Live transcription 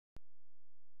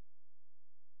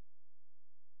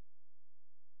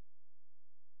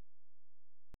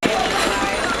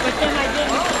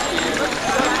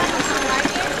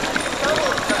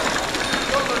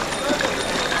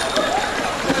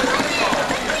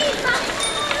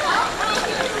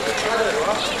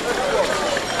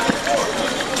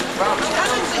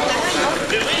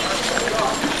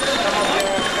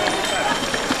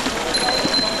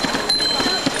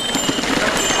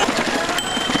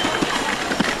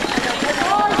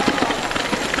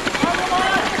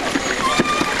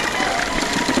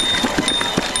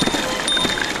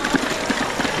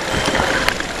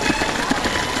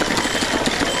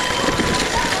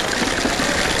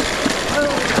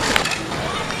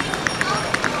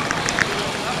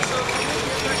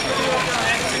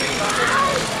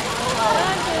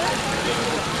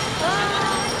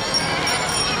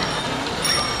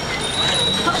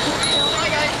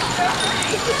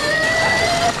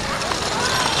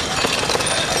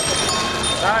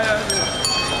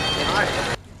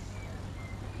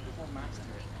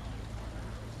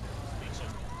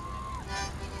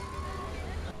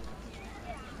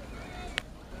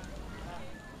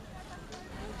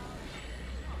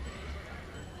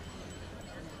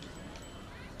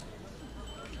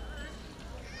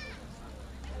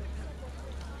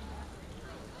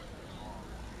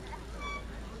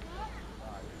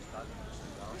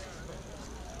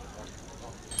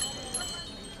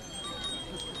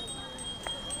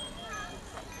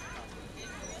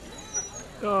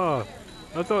Oh,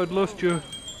 I thought I'd lost you.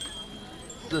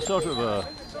 They're sort of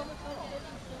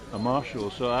a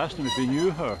marshal, so I asked him if he knew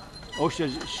her. Oh,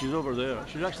 she's over there.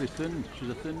 She's actually thin. She's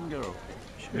a thin girl.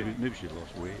 Maybe she's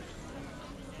lost weight.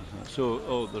 So,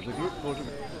 oh, there's a group photo.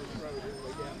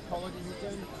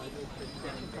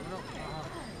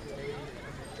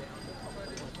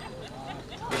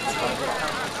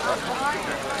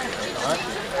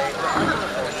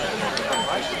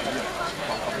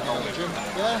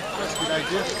 Yeah, that's a good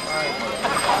idea.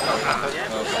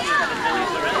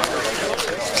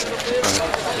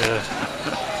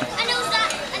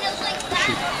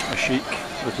 A chic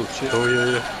little chip. Oh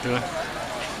yeah.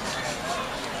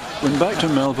 Went back to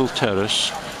Melville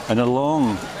Terrace and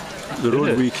along the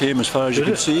road we came as far as you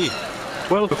could see.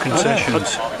 12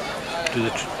 concessions to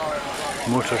the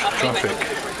motor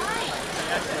traffic.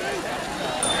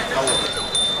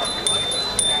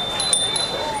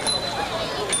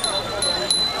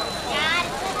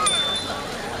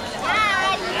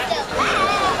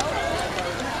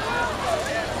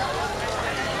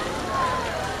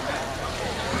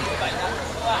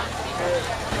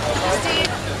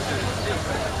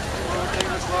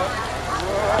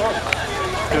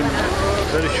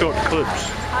 Very short clips.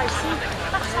 I see.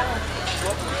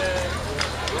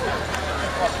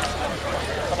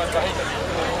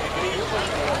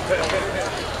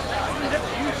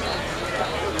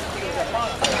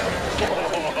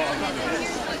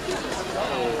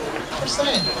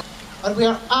 And we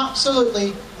are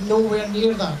absolutely nowhere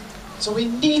near that. So we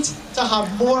need to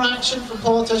have more action from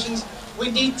politicians.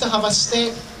 We need to have a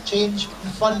step change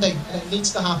in funding, and it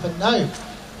needs to happen now.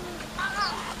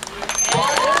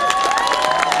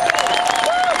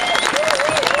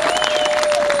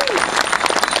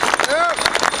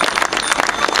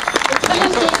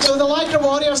 So the Lycra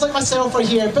warriors like myself are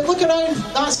here, but look around,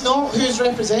 that's not who's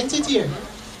represented here.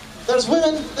 There's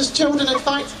women, there's children. In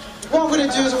fact, what I'm going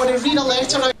to do is I'm going to read a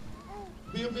letter out.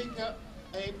 We'll make it,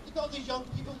 look at all these young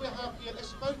people we have here,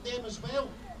 it's about them as well.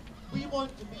 We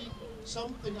want to be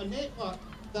something, a network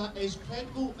that is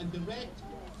credible and direct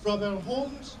from our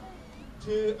homes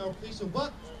to our place of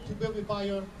work, to where we buy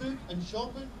our food and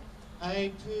shopping,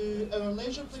 to our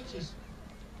leisure places,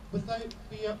 without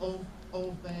fear of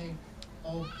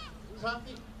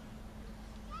traffic.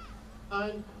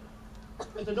 And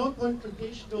it's a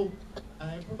non-confrontational,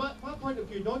 from my point of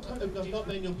view, there's not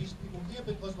many obese people here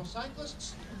because we're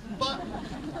cyclists, but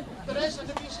there is an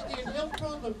obesity and health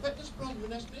problem, fitness problem in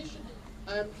this nation.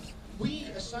 We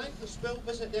as cyclists will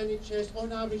visit the NHS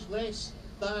on average less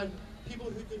than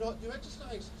people who do not do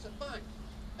exercise. It's a fact.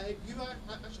 You are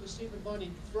actually saving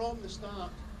money from the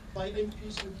start by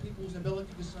increasing people's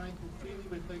ability to cycle freely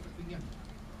without fear.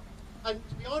 And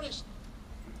to be honest,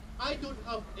 I don't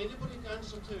have anybody to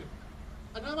answer to.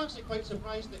 And I'm actually quite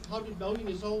surprised that 100 million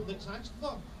is all that's asked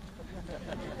for.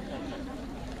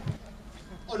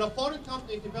 On a foreign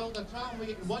company to build a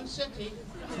tramway in one city.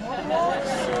 I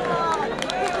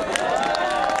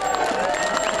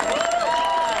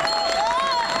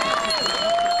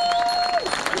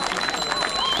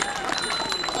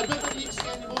don't need to say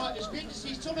anymore. It's great to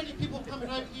see so many people coming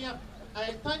out here.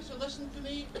 Thanks for listening to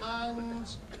me,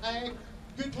 and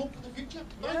good hope for the future.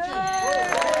 Thank you.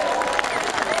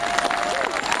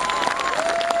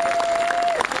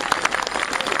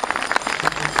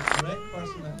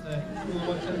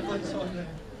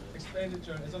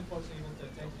 Expenditure is unfortunately able to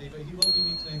attend today, but he will be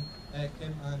meeting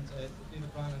Kim and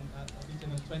David Brannan at a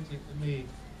meeting on 20th of May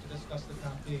to discuss the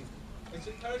campaign. It's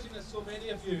encouraging that so many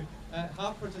of you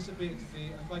have participated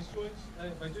today, and by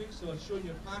doing so, showing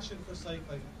your passion for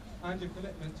cycling and your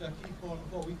commitment to a key form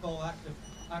of what we call active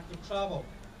travel,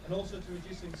 and also to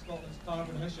reducing Scotland's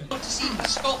carbon emissions. To see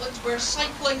Scotland where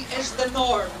cycling is the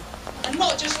norm, and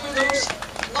not just for those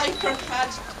lycra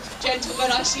clad gentlemen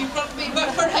I see in front of me,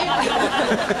 but for him.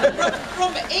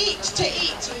 From 8 to 8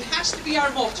 has to be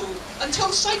our motto. Until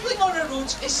cycling on our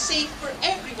roads is safe for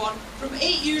everyone from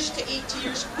 8 years to 80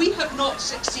 years, we have not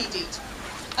succeeded.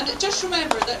 And just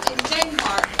remember that in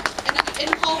Denmark,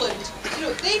 in Holland, you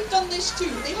know, they've done this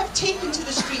too. They have taken to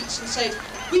the streets and said,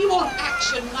 we want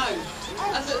action now.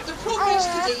 And the progress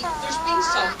to date, there's been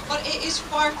some, but it it is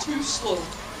far too slow.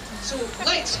 So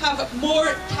let's have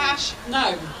more cash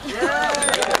now. For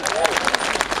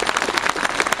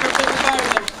the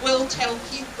environment will tell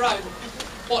Keith Brown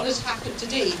what has happened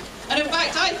today. And in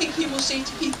fact, I think he will say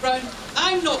to Keith Brown,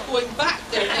 I'm not going back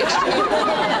there next year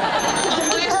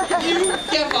unless you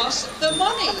give us the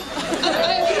money. And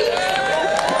I agree.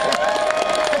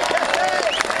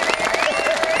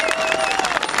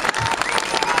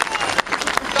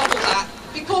 Double that,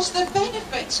 because the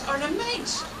benefits are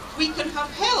immense. We can have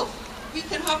health. We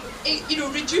can have,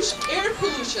 reduced air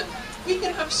pollution. We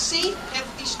can have safe,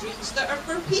 healthy streets that are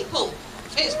for people.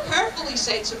 It's perfectly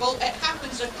sensible. It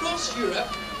happens across Europe,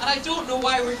 and I don't know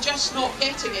why we're just not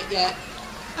getting it yet.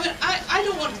 I mean, I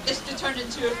don't want this to turn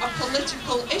into a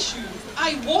political issue.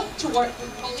 I want to work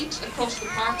with colleagues across the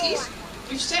parties.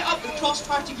 We've set up the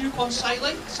cross-party group on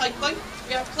cycling.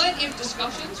 We have plenty of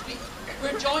discussions.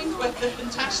 We're joined with the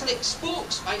fantastic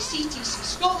spokes by CTC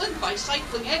Scotland, by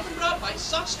Cycling Edinburgh, by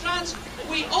Sustrans.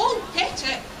 We all get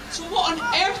it. So what on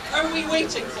earth are we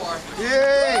waiting for?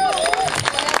 Yay!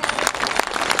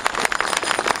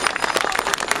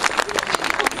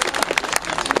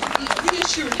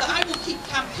 Reassured that I will keep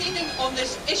campaigning on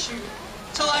this issue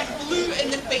till I'm blue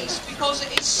in the face, because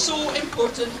it is so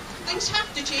important. Things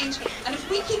have to change, and if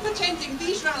we keep attending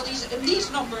these rallies in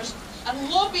these numbers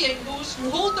and lobbying those who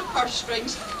hold the purse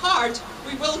strings hard,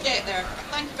 we will get there.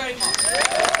 Thank you very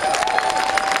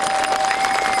much.